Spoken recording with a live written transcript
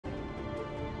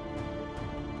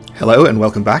Hello and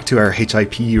welcome back to our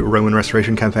HIP Roman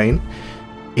Restoration campaign.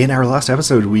 In our last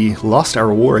episode we lost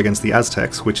our war against the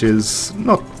Aztecs, which is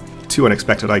not too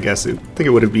unexpected, I guess. I think it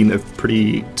would have been a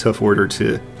pretty tough order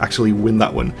to actually win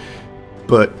that one.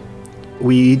 But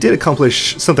we did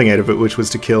accomplish something out of it, which was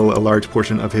to kill a large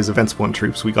portion of his Events 1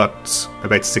 troops. We got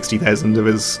about 60,000 of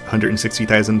his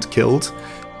 160,000 killed,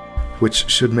 which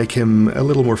should make him a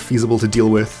little more feasible to deal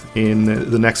with in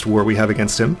the next war we have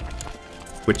against him,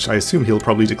 which I assume he'll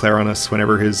probably declare on us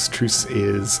whenever his truce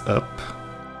is up,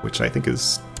 which I think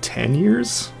is 10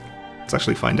 years? Let's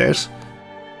actually find out.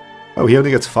 Oh, he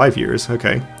only gets 5 years,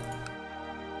 okay.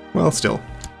 Well, still.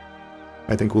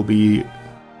 I think we'll be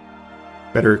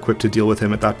better equipped to deal with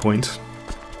him at that point.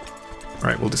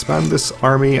 Alright, we'll disband this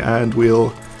army and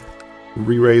we'll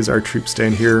re-raise our troops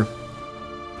down here.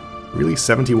 Really,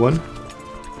 71?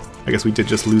 I guess we did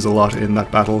just lose a lot in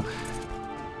that battle.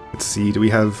 Let's see, do we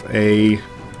have a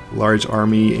large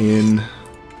army in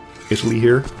Italy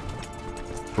here?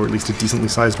 Or at least a decently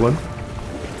sized one?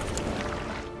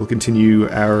 We'll continue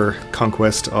our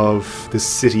conquest of this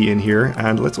city in here,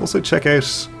 and let's also check out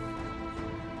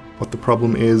what the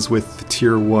problem is with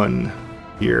Tier 1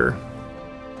 here.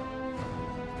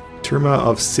 Terma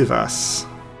of Sivas.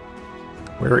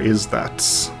 Where is that?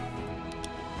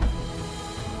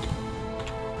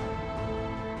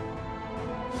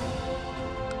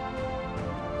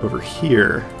 Over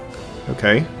here.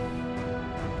 Okay.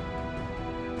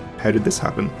 How did this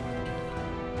happen?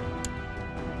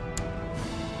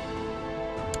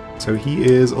 So he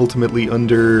is ultimately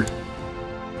under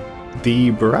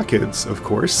the Byzantines, of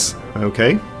course.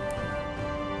 Okay.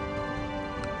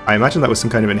 I imagine that was some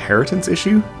kind of inheritance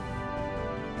issue.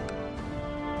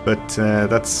 But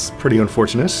that's pretty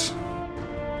unfortunate.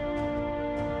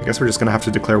 I guess we're just going to have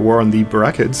to declare war on the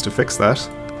Byzantines to fix that.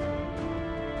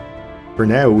 For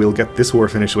now, we'll get this war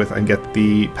finished with and get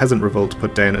the peasant revolt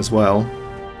put down as well.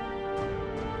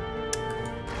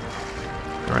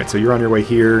 Alright, so you're on your way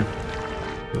here.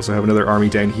 We also have another army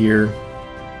down here.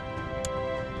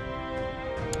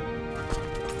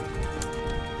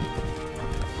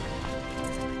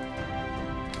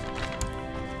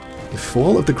 The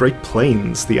fall of the Great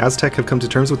Plains. The Aztec have come to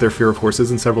terms with their fear of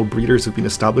horses, and several breeders have been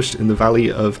established in the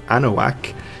valley of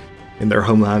Anahuac. In their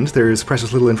homeland, there is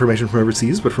precious little information from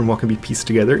overseas, but from what can be pieced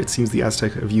together, it seems the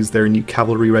Aztec have used their new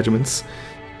cavalry regiments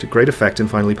to great effect in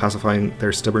finally pacifying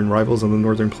their stubborn rivals on the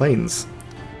northern plains.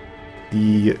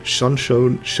 The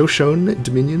Shoshone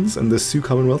dominions and the Sioux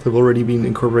Commonwealth have already been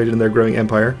incorporated in their growing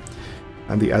empire,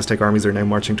 and the Aztec armies are now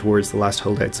marching towards the last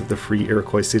holdouts of the free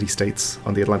Iroquois city-states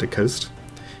on the Atlantic coast.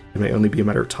 It may only be a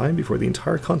matter of time before the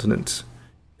entire continent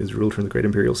is ruled from the great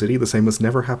imperial city. The same must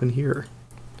never happen here.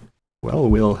 Well,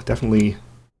 we'll definitely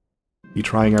be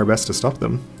trying our best to stop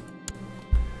them.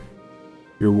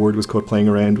 Your ward was caught playing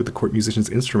around with the court musician's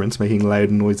instruments, making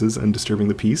loud noises and disturbing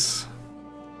the peace.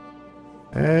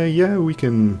 Yeah, we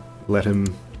can let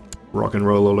him rock and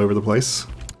roll all over the place.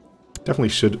 Definitely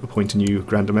should appoint a new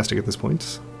Grand Domestic at this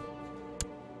point.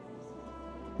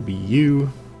 It'll be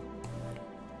you.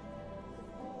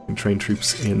 We can train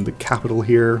troops in the capital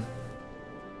here.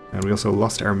 And we also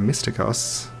lost our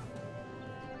Mysticos,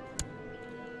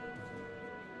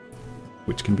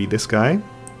 which can be this guy.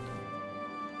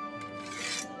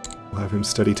 We'll have him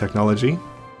study technology.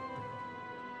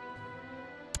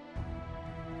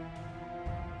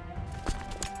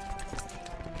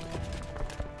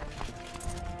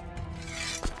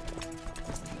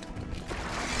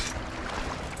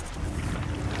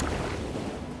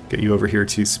 Get you over here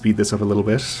to speed this up a little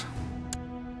bit.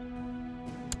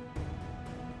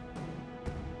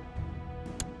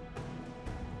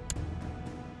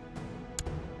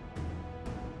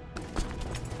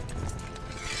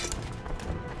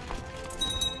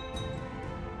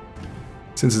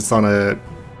 Since it's on a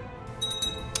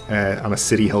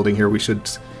city holding here, we should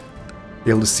be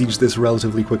able to siege this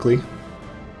relatively quickly.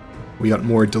 We got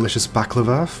more delicious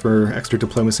baklava for extra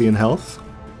diplomacy and health,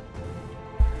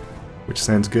 which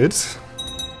sounds good.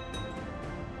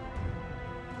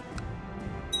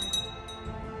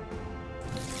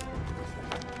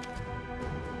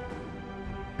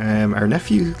 Our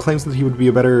nephew claims that he would be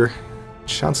a better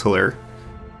chancellor.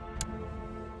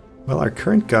 Well, our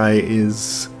current guy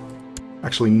is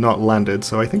actually not landed,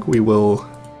 so I think we will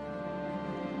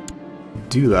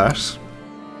do that.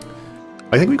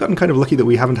 I think we've gotten kind of lucky that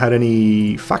we haven't had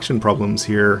any faction problems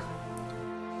here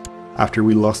after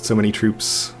we lost so many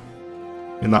troops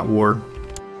in that war.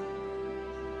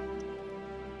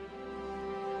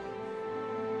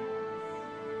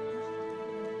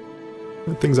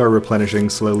 Things are replenishing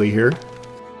slowly here.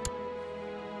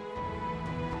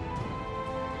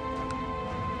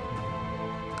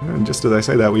 And just as I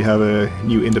say that, we have a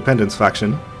new independence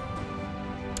faction.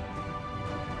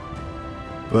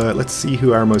 But let's see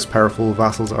who our most powerful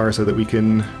vassals are so that we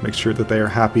can make sure that they are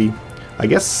happy. I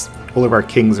guess all of our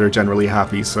kings are generally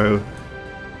happy, so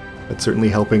that's certainly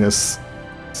helping us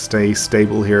stay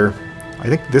stable here. I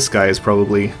think this guy is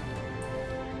probably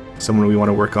someone we want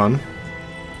to work on.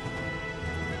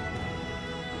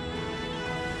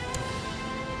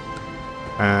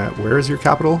 Where is your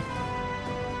capital?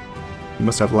 You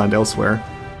must have land elsewhere.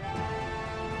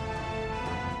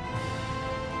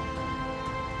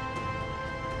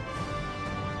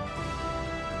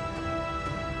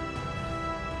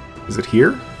 Is it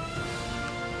here?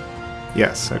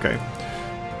 Yes, okay.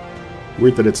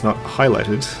 Weird that it's not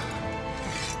highlighted.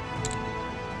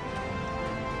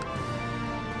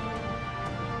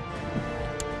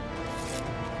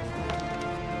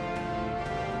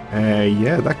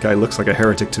 Yeah, that guy looks like a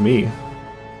heretic to me.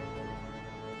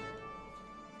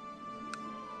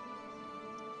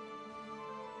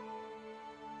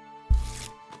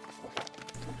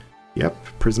 Yep,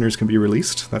 prisoners can be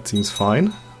released. That seems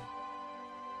fine.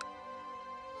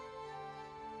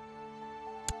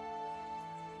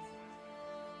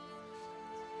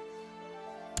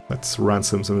 Let's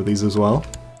ransom some of these as well.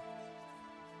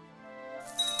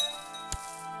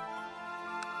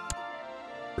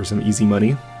 For some easy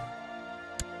money.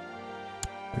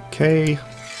 Okay.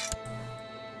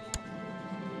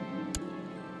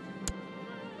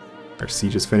 Our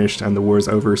siege is finished and the war is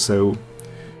over, so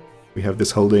we have this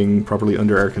holding properly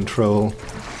under our control.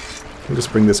 We'll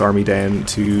just bring this army down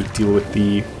to deal with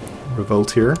the revolt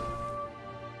here.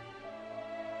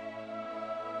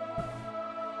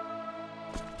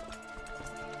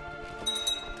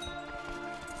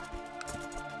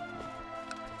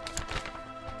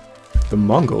 The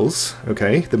Mongols,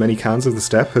 okay, the many Khans of the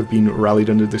steppe have been rallied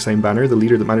under the same banner. The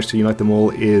leader that managed to unite them all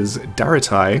is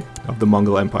Daratai of the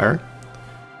Mongol Empire.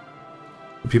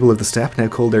 The people of the steppe now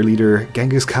call their leader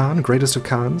Genghis Khan, greatest of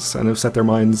Khans, and have set their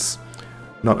minds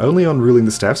not only on ruling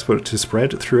the steppes, but to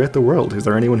spread throughout the world. Is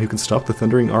there anyone who can stop the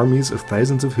thundering armies of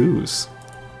thousands of Hus?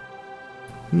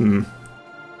 Maybe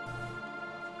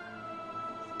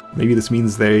this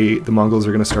means the Mongols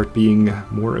are going to start being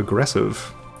more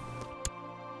aggressive.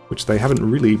 Which they haven't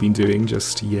really been doing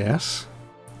just yet.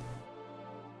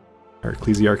 Our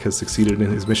ecclesiarch has succeeded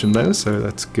in his mission though, so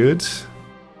that's good.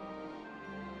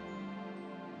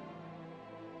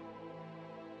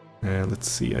 And let's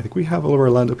see, I think we have all of our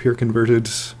land up here converted.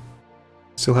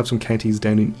 Still have some counties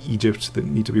down in Egypt that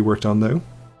need to be worked on though.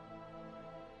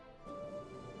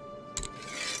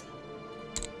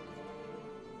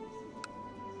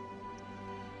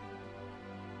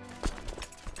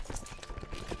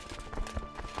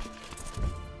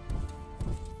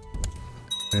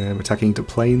 Attacking to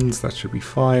plains, that should be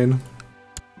fine.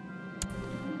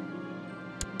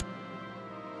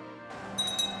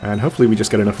 And hopefully we just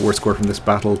get enough war score from this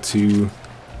battle to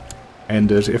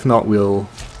end it. If not, we'll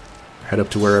head up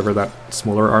to wherever that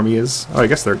smaller army is. Oh, I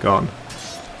guess they're gone.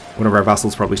 One of our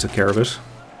vassals probably took care of it.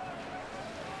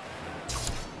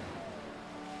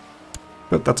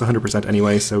 But that's 100%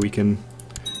 anyway, so we can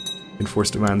enforce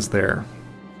demands there.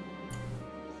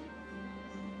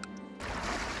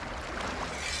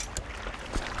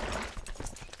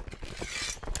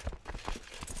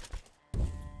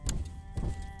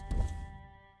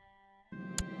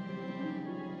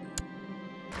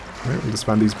 Alright, we'll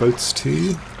disband these boats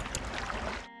too.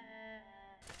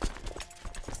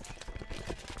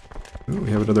 Oh, we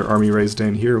have another army raised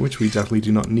down here, which we definitely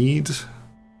do not need.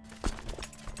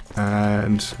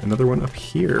 And another one up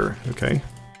here, okay.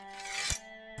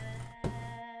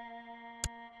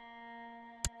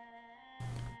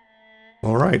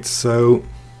 Alright, so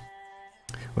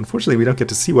unfortunately we don't get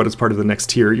to see what is part of the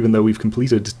next tier, even though we've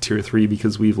completed tier 3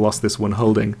 because we've lost this one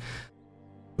holding.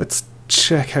 Let's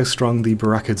check how strong the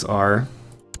Barakids are.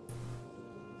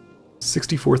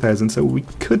 64,000, so we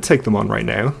could take them on right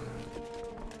now.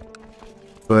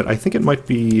 But I think it might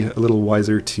be a little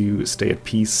wiser to stay at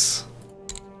peace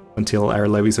until our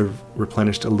levies are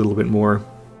replenished a little bit more.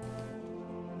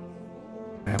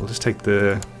 And we'll just take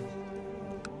the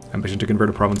ambition to convert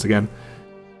a province again.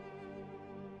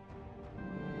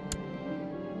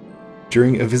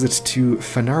 During a visit to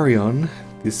Phanarion,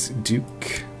 this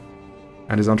duke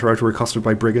and his entourage were accosted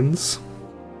by brigands.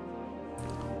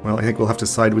 Well, I think we'll have to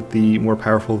side with the more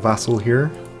powerful vassal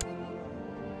here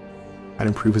and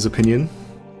improve his opinion.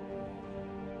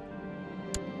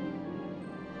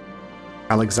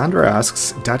 Alexandra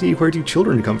asks, "Daddy, where do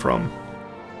children come from?"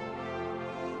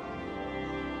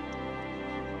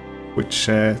 Which,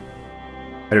 I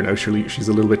don't know, surely she's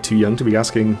a little bit too young to be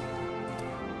asking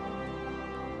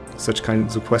such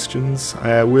kinds of questions.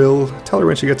 We'll tell her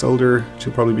when she gets older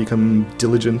she'll probably become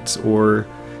diligent or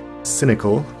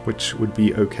cynical, which would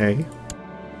be okay.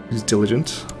 Who's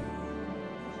diligent?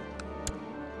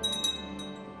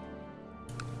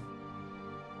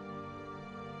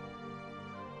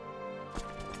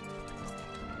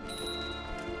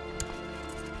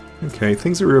 Okay,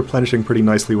 things are replenishing pretty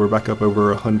nicely. We're back up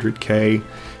over 100k.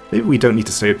 Maybe we don't need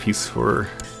to stay at peace for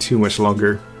too much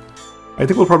longer. I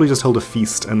think we'll probably just hold a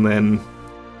feast, and then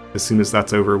as soon as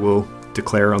that's over we'll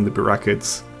declare on the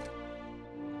Barakids.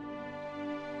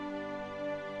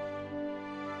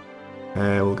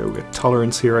 We'll go with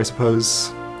tolerance here, I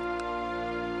suppose.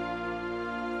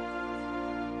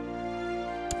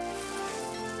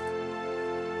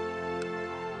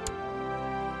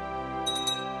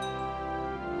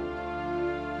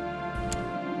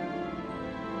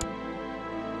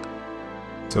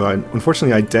 So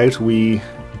unfortunately I doubt we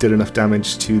did enough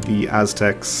damage to the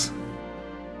Aztecs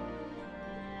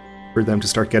for them to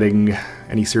start getting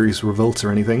any serious revolts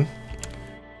or anything.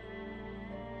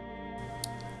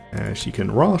 She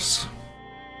can rot.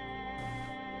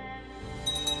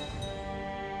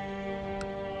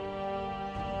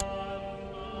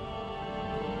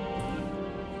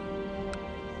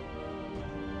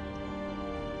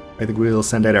 I think we'll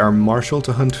send out our marshal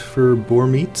to hunt for boar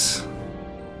meat.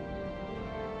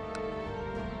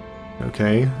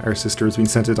 Okay, our sister has been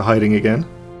sent into hiding again.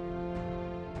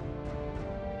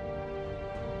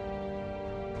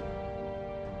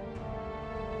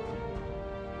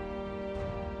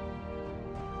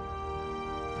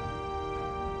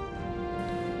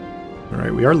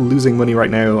 Alright, we are losing money right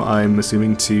now, I'm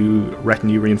assuming, to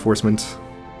retinue reinforcement.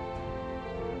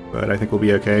 But I think we'll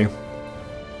be okay.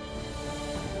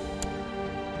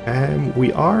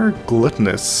 We are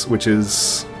gluttonous, which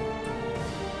is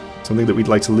something that we'd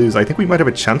like to lose. I think we might have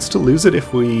a chance to lose it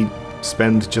if we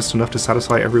spend just enough to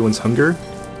satisfy everyone's hunger.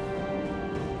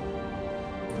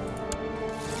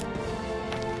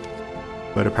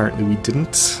 But apparently we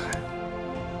didn't.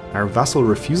 Our vassal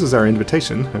refuses our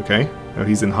invitation. Okay. Oh,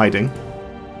 he's in hiding.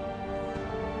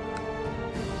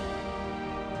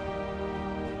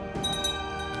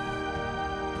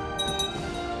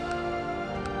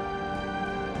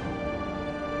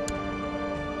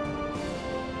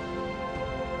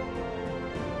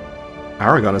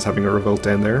 Aragon is having a revolt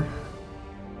down there.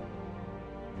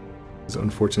 It's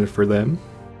unfortunate for them.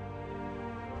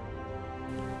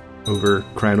 Over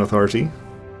Crown Authority.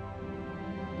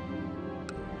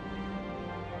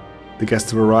 The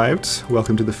guests have arrived.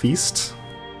 Welcome to the feast.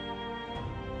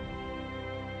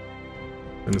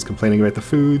 And is complaining about the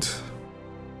food.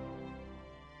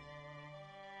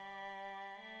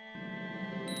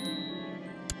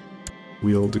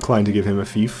 We'll decline to give him a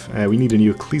fief. We need a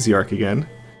new ecclesiarch again.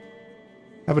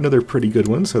 Have another pretty good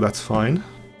one, so that's fine.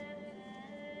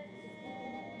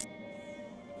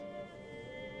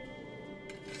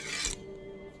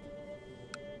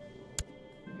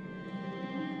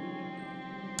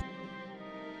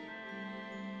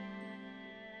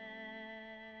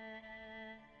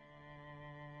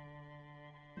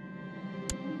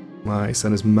 My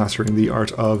son is mastering the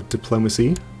art of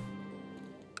diplomacy.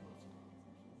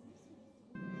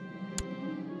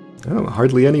 Oh,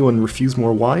 hardly anyone refuse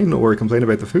more wine or complain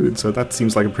about the food, so that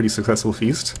seems like a pretty successful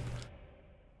feast.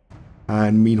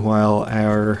 And meanwhile,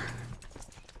 our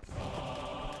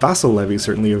vassal levies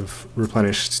certainly have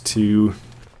replenished to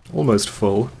almost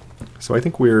full. So I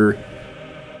think we're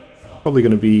probably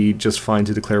going to be just fine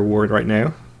to declare war right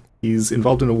now. He's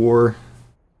involved in a war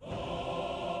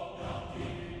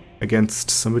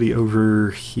against somebody over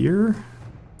here.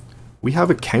 We have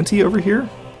a county over here?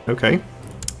 Okay.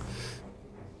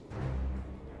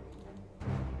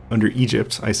 Under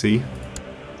Egypt, I see.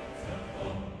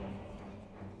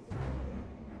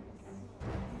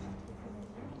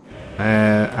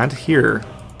 And here.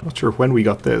 Not sure when we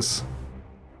got this.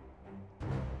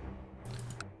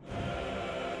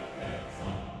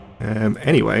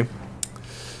 Anyway.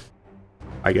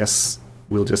 I guess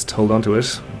we'll just hold on to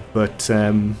it. But,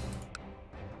 so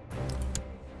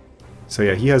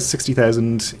yeah, he has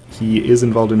 60,000. He is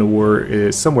involved in a war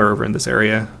somewhere over in this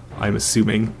area, I'm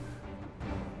assuming.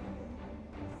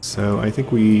 So I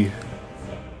think we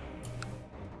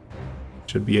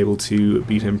should be able to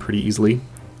beat him pretty easily.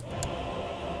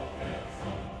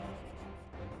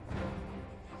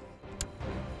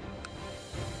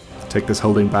 Take this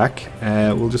holding back.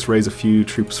 We'll just raise a few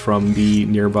troops from the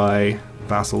nearby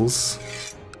vassals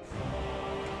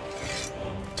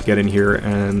to get in here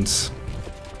and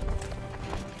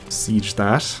siege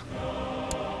that.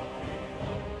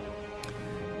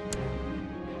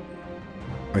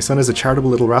 My son is a charitable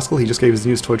little rascal. He just gave his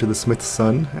newest toy to the smith's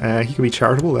son. He can be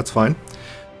charitable, that's fine.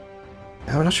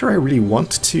 I'm not sure I really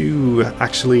want to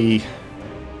actually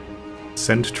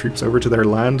send troops over to their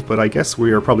land, but I guess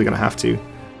we are probably going to have to.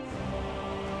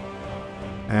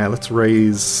 Let's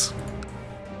raise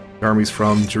armies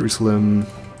from Jerusalem,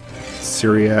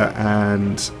 Syria,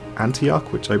 and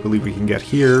Antioch, which I believe we can get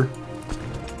here.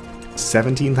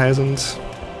 17,000.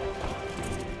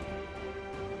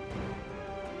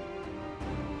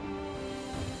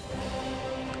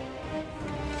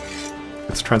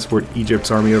 Let's transport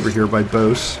Egypt's army over here by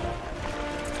boat.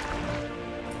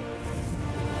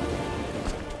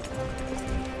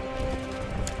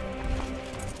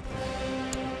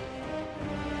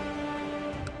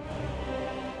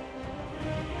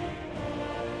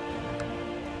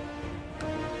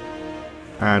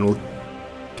 And we'll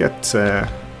get, I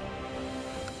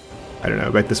don't know,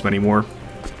 about this many more.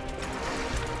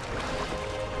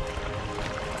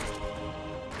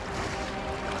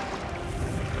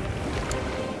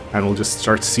 And we'll just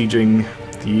start sieging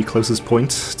the closest point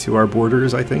to our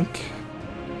borders, I think.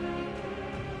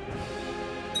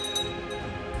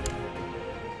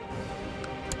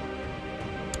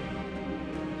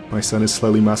 My son is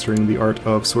slowly mastering the art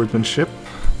of swordsmanship.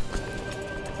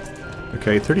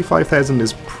 Okay, 35,000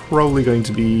 is probably going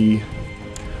to be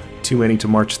too many to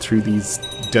march through these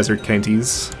desert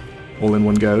counties all in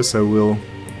one go, so we'll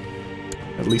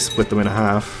at least split them in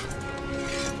half.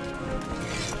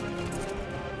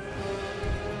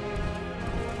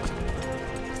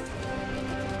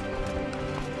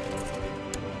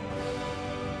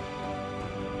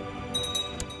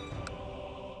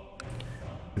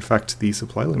 In fact, the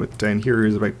supply limit down here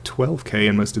is about 12k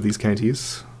in most of these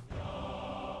counties.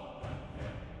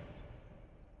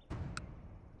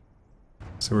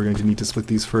 So we're going to need to split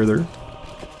these further.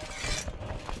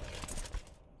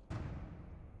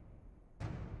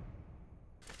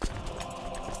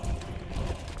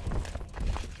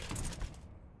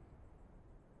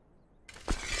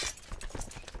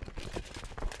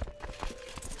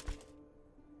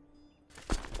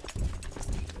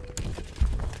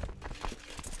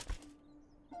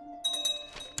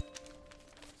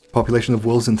 Population of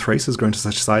wolves in Thrace has grown to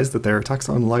such size that their attacks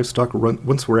on livestock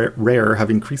once rare have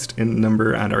increased in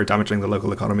number and are damaging the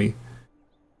local economy.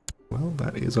 Well,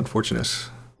 that is unfortunate.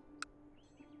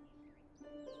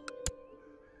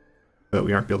 But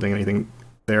we aren't building anything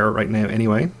there right now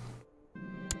anyway.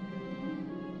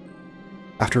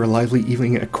 After a lively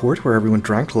evening at court where everyone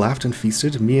drank, laughed and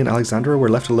feasted, me and Alexandra were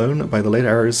left alone by the late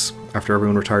hours after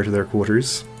everyone retired to their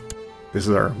quarters. This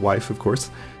is our wife, of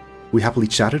course. We happily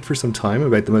chatted for some time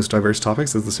about the most diverse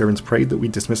topics as the servants prayed that we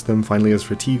dismiss them. Finally, as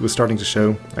fatigue was starting to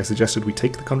show, I suggested we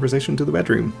take the conversation to the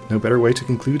bedroom. No better way to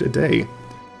conclude a day.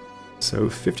 So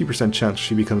 50% chance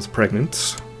she becomes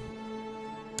pregnant.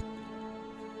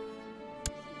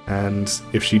 And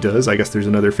if she does, I guess there's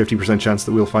another 50% chance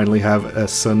that we'll finally have a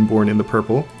son born in the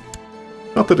purple.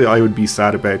 Not that I would be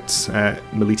sad about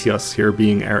Melitios here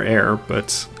being our heir,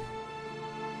 but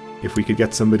if we could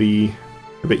get somebody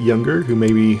a bit younger who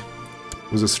maybe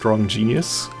was a strong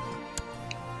genius,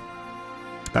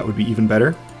 that would be even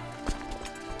better.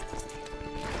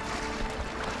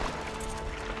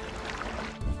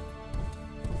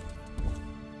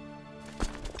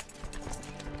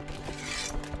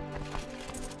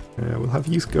 We'll have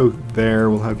you go there,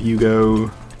 we'll have you go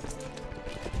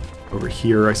over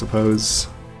here, I suppose.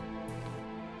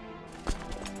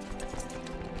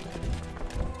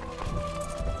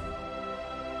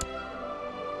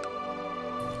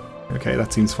 Okay,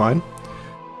 that seems fine.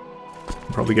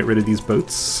 I'll probably get rid of these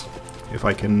boats, if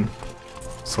I can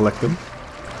select them.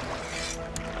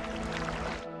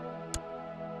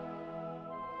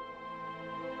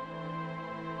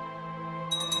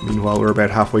 Meanwhile, we're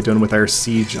about halfway done with our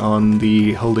siege on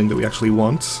the holding that we actually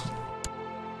want.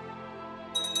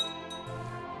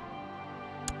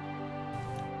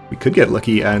 We could get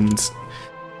lucky and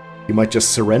he might just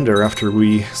surrender after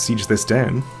we siege this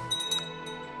down.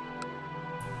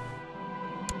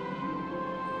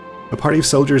 A party of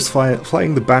soldiers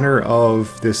flying the banner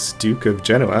of this Duke of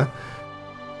Genoa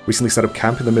recently set up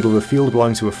camp in the middle of a field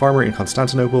belonging to a farmer in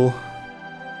Constantinople.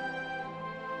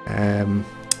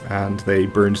 And they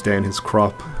burned down his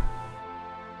crop.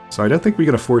 So I don't think we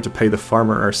can afford to pay the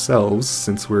farmer ourselves,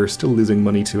 since we're still losing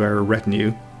money to our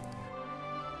retinue.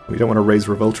 We don't want to raise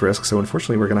revolt risk, so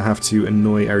unfortunately we're going to have to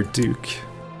annoy our Duke.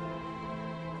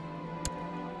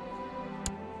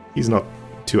 He's not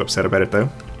too upset about it, though.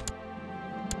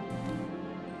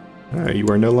 You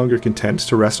are no longer content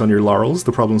to rest on your laurels.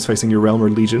 The problems facing your realm are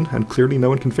legion, and clearly no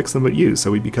one can fix them but you,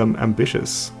 so we become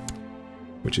ambitious.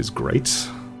 Which is great.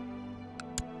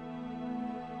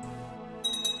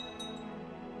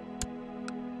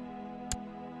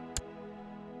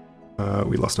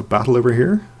 We lost a battle over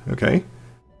here. Okay.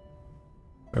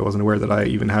 I wasn't aware that I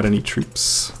even had any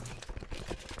troops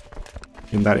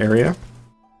in that area.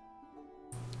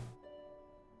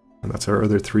 And that's our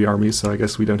other 3 armies, so I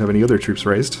guess we don't have any other troops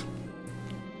raised.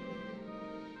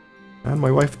 And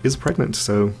my wife is pregnant,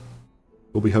 so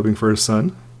we'll be hoping for a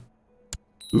son.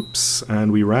 Oops,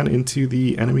 and we ran into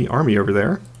the enemy army over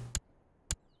there.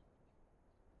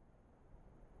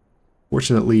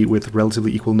 Fortunately, with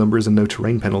relatively equal numbers and no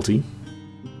terrain penalty.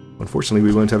 Unfortunately,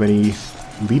 we won't have any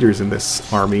leaders in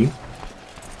this army.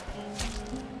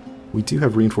 We do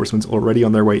have reinforcements already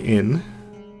on their way in.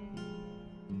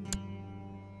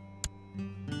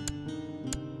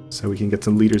 So we can get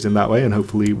some leaders in that way and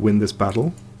hopefully win this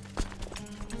battle.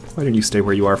 Why don't you stay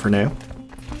where you are for now?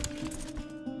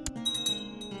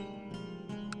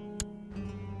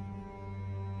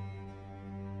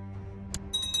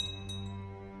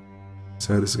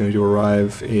 So this is going to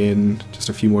arrive in just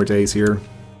a few more days here.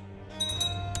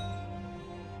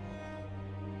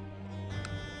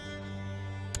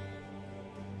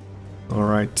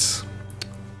 Alright.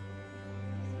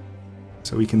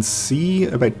 So we can see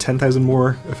about 10,000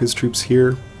 more of his troops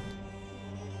here,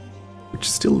 which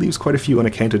still leaves quite a few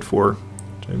unaccounted for,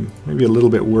 which I'm maybe a little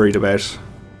bit worried about.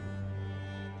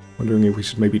 Wondering if we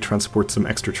should maybe transport some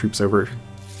extra troops over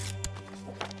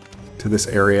to this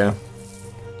area,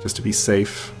 just to be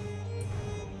safe.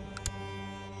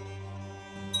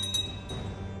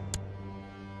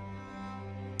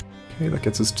 Okay, that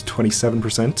gets us to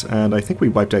 27%, and I think we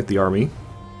wiped out the army.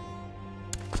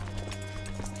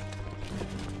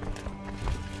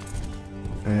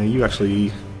 You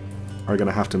actually are going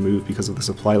to have to move because of the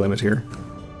supply limit here.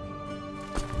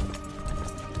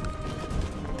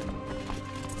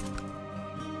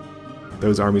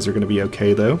 Those armies are going to be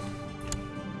okay, though.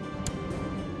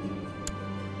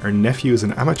 Our nephew is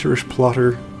an amateurish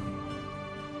plotter,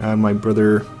 and my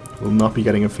brother will not be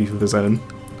getting a fief of his own.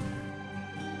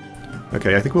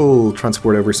 Okay, I think we'll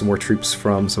transport over some more troops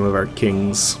from some of our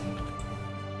kings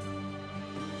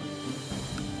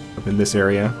up in this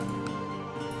area.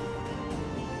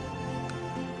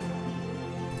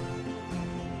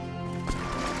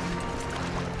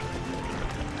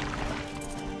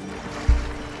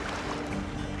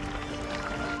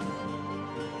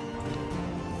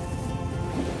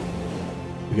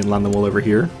 We can land them all over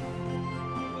here.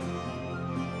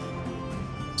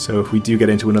 So if we do get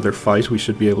into another fight, we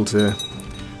should be able to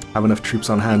have enough troops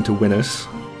on hand to win it.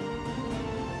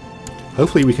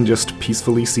 Hopefully we can just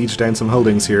peacefully siege down some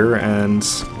holdings here and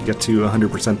get to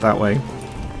 100% that way.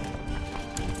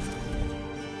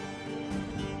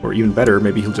 Or even better,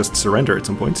 maybe he'll just surrender at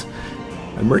some point.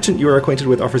 A merchant you are acquainted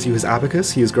with offers you his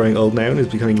abacus. He is growing old now and is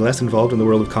becoming less involved in the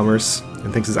world of commerce,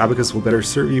 and thinks his abacus will better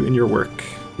serve you in your work.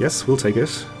 Yes, we'll take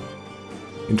it.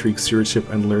 Intrigue, stewardship,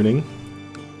 and learning.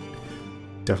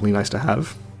 Definitely nice to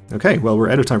have. Okay, well,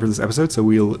 we're out of time for this episode, so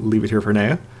we'll leave it here for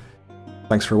now.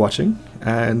 Thanks for watching,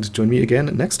 and join me again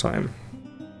next time.